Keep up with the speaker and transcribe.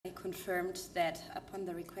confirmed that upon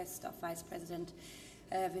the request of Vice President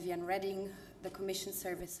Viviane Reding, the Commission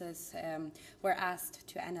services were asked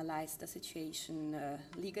to analyze the situation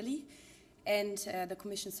legally. And the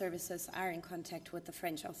Commission services are in contact with the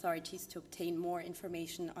French authorities to obtain more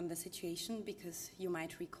information on the situation, because you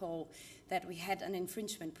might recall that we had an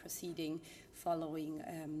infringement proceeding following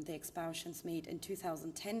the expulsions made in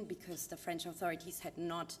 2010, because the French authorities had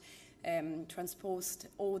not transposed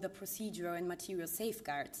all the procedural and material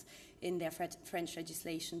safeguards in their French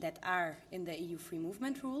legislation that are in the EU free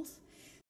movement rules.